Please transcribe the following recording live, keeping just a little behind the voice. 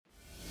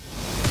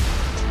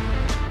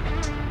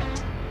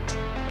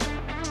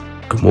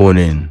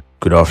morning,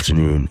 good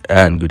afternoon,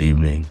 and good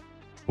evening,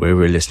 wherever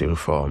you're listening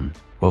from.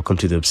 Welcome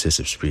to the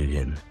Obsessive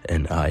Spriggan,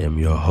 and I am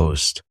your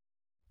host,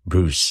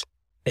 Bruce,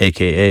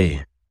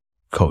 aka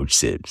Coach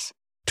Sibs.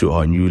 To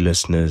our new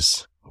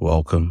listeners,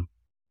 welcome.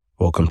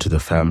 Welcome to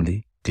the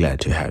family. Glad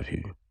to have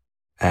you.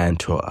 And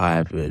to our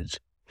avid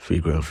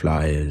frequent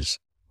flyers,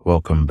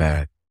 welcome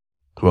back.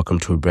 Welcome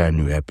to a brand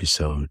new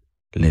episode.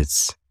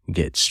 Let's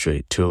get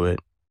straight to it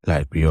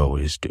like we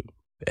always do.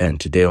 And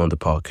today on the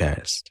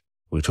podcast,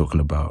 we're talking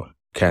about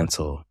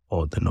cancel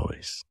all the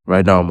noise.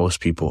 Right now, most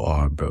people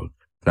are broke.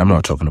 And I'm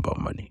not talking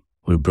about money.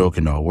 We're broke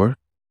in our work.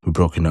 We're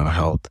broke in our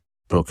health.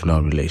 Broke in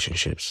our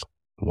relationships.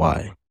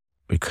 Why?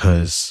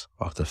 Because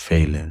of the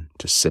failing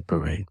to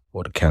separate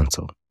or to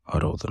cancel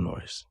out all the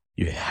noise.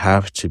 You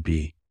have to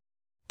be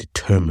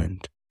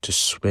determined to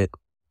sweat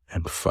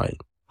and fight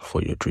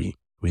for your dream.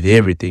 With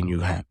everything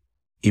you have,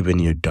 even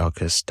your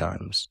darkest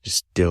times, you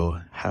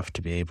still have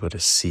to be able to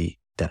see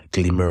that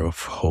glimmer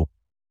of hope,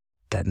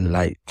 that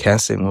light.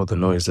 Canceling all the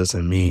noise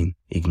doesn't mean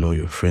ignore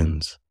your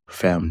friends,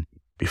 family,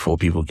 before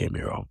people get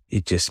me wrong.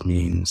 It just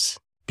means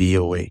be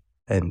awake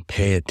and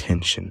pay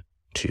attention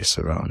to your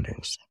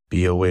surroundings.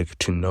 Be awake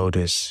to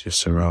notice your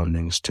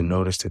surroundings, to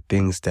notice the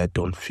things that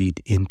don't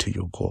feed into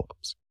your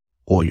goals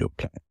or your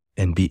plan,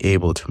 and be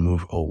able to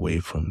move away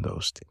from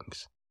those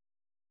things.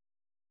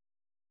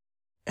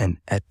 And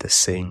at the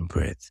same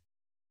breath,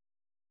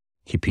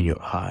 keeping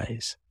your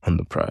eyes on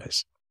the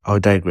prize. I'll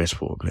digress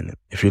for a minute.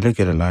 If you look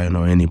at a lion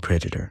or any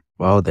predator,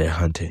 while they're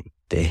hunting,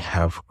 they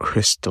have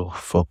crystal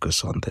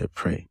focus on their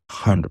prey,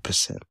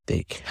 100%.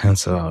 They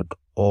cancel out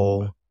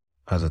all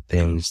other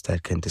things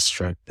that can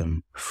distract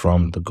them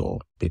from the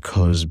goal,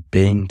 because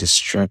being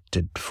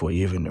distracted for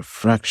even a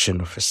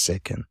fraction of a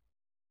second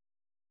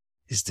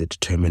is the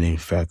determining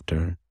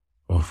factor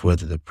of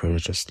whether the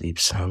predator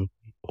sleeps hungry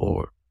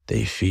or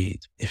they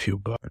feed. If you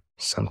got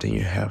something,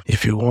 you have.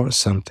 If you want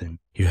something,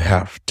 you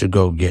have to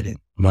go get it.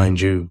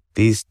 Mind you,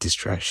 these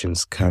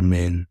distractions come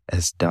in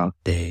as dark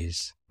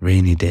days,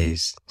 rainy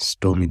days,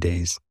 stormy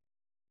days,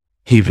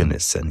 even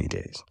as sunny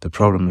days. The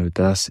problem with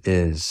us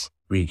is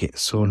we get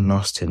so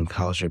lost in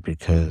culture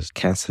because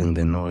canceling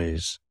the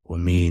noise will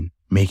mean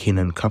making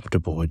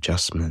uncomfortable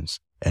adjustments,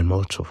 and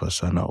most of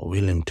us are not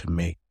willing to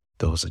make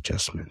those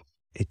adjustments.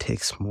 It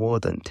takes more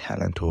than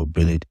talent or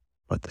ability,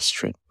 but the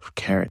strength of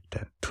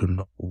character to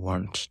not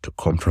want to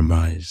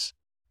compromise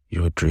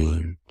your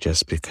dream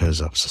just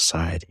because of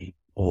society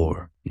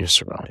or your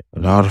surroundings. A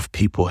lot of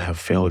people have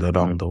failed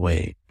along the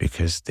way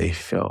because they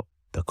felt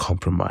the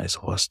compromise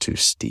was too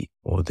steep,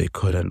 or they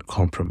couldn't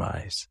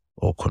compromise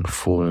or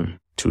conform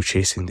to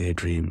chasing their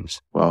dreams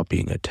while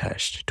being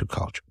attached to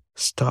culture.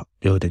 Stop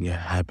building a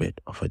habit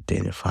of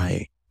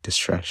identifying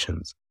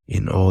distractions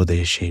in all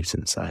their shapes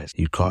and sizes.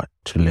 You got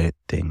to let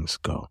things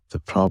go. The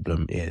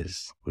problem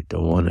is we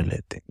don't want to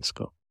let things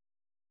go.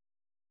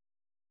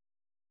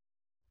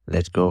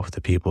 Let go of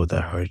the people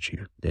that hurt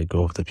you. Let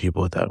go of the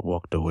people that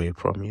walked away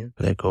from you.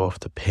 Let go of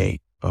the pain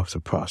of the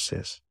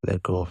process.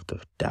 Let go of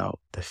the doubt,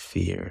 the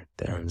fear,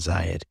 the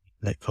anxiety.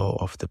 Let go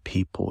of the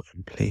people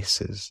and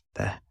places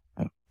that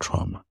have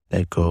trauma.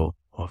 Let go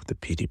of the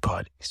pity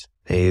parties.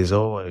 There is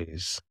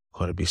always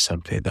got to be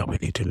something that we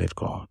need to let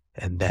go of,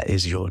 and that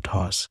is your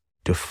task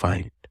to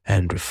find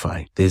and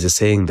refine. There's a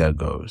saying that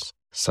goes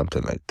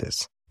something like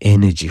this: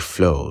 energy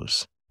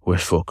flows where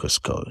focus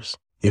goes.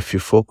 If you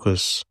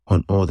focus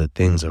on all the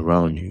things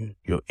around you,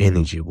 your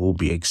energy will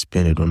be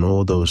expended on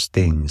all those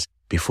things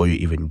before you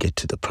even get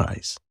to the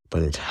prize.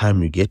 By the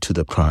time you get to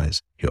the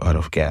prize, you're out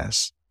of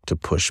gas to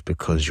push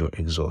because you're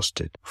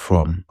exhausted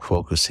from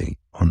focusing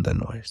on the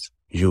noise.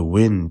 You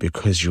win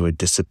because you are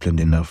disciplined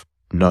enough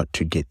not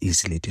to get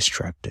easily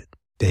distracted.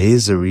 There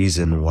is a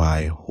reason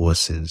why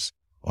horses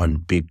on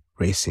big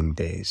racing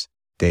days,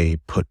 they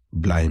put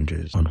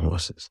blinders on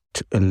horses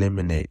to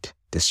eliminate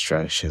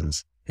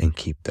distractions and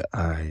keep the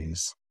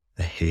eyes,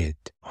 the head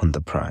on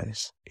the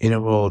prize. In a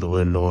world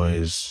where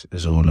noise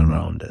is all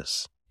around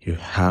us, you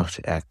have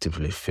to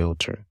actively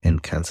filter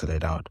and cancel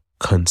it out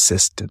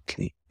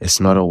consistently. It's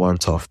not a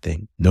once-off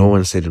thing. No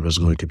one said it was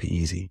going to be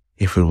easy.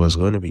 If it was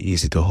going to be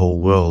easy, the whole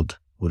world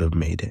would have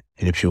made it.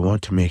 And if you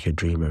want to make a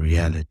dream a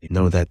reality,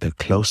 know that the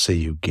closer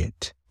you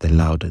get, the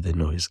louder the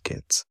noise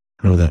gets.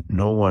 Know that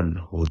no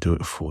one will do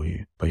it for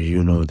you, but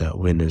you know that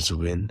winners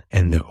win,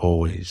 and they're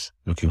always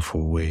looking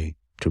for a way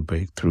to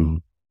break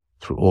through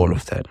all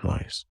of that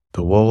noise.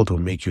 The world will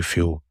make you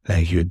feel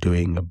like you're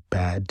doing a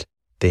bad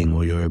thing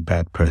or you're a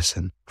bad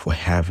person for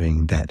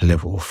having that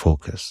level of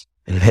focus.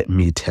 And let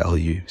me tell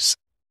you,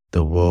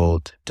 the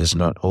world does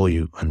not owe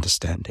you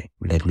understanding.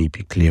 Let me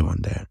be clear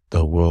on that.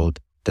 The world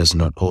does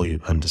not owe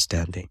you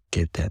understanding.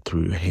 Get that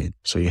through your head.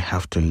 So you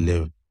have to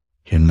live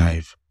your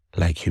life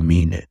like you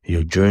mean it.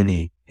 Your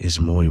journey is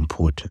more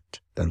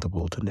important than the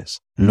wilderness.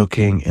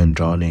 Looking and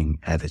drowning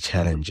at the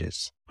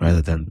challenges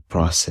rather than the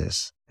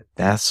process.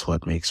 That's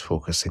what makes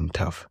focusing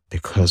tough,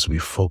 because we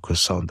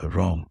focus on the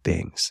wrong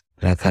things.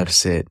 Like I've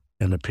said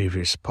in the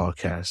previous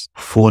podcast,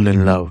 fall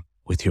in love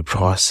with your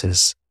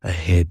process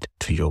ahead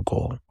to your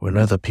goal. When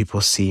other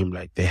people seem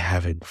like they're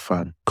having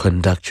fun,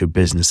 conduct your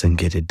business and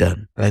get it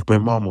done. Like my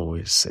mom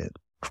always said,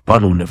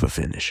 fun will never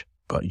finish,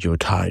 but your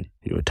time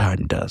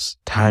does.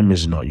 Time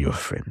is not your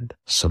friend,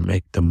 so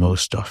make the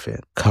most of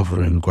it,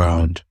 covering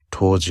ground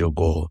towards your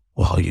goal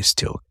while you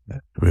still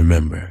can.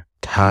 Remember,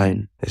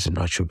 time is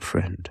not your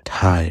friend.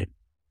 Time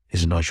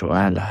is not your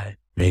ally.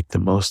 Make the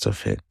most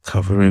of it,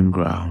 covering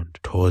ground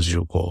towards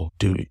your goal.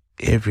 Do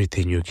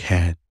everything you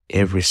can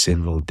every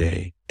single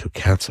day to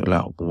cancel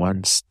out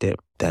one step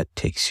that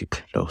takes you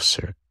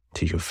closer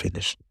to your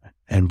finish line.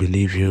 And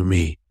believe you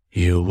me,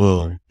 you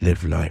will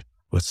live life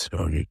with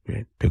no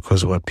regret.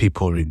 Because what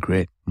people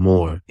regret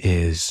more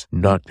is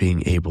not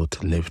being able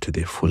to live to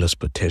their fullest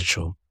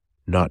potential,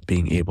 not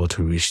being able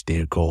to reach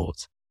their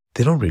goals.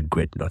 They don't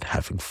regret not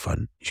having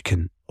fun. You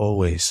can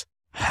always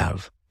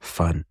have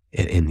fun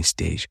at any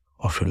stage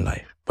of your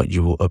life, but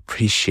you will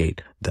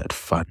appreciate that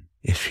fun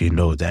if you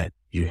know that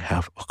you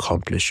have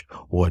accomplished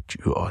what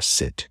you are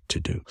set to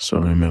do. So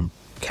remember,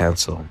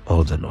 cancel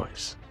all the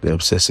noise. The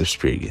Obsessive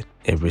Spriggan,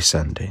 every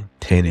Sunday,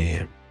 10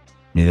 a.m.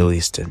 Middle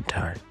Eastern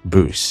Time.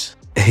 Bruce,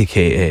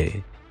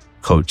 aka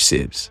Coach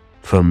Sibs.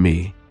 From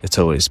me, it's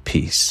always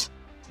peace,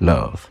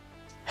 love,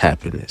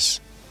 happiness.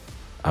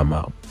 I'm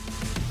out.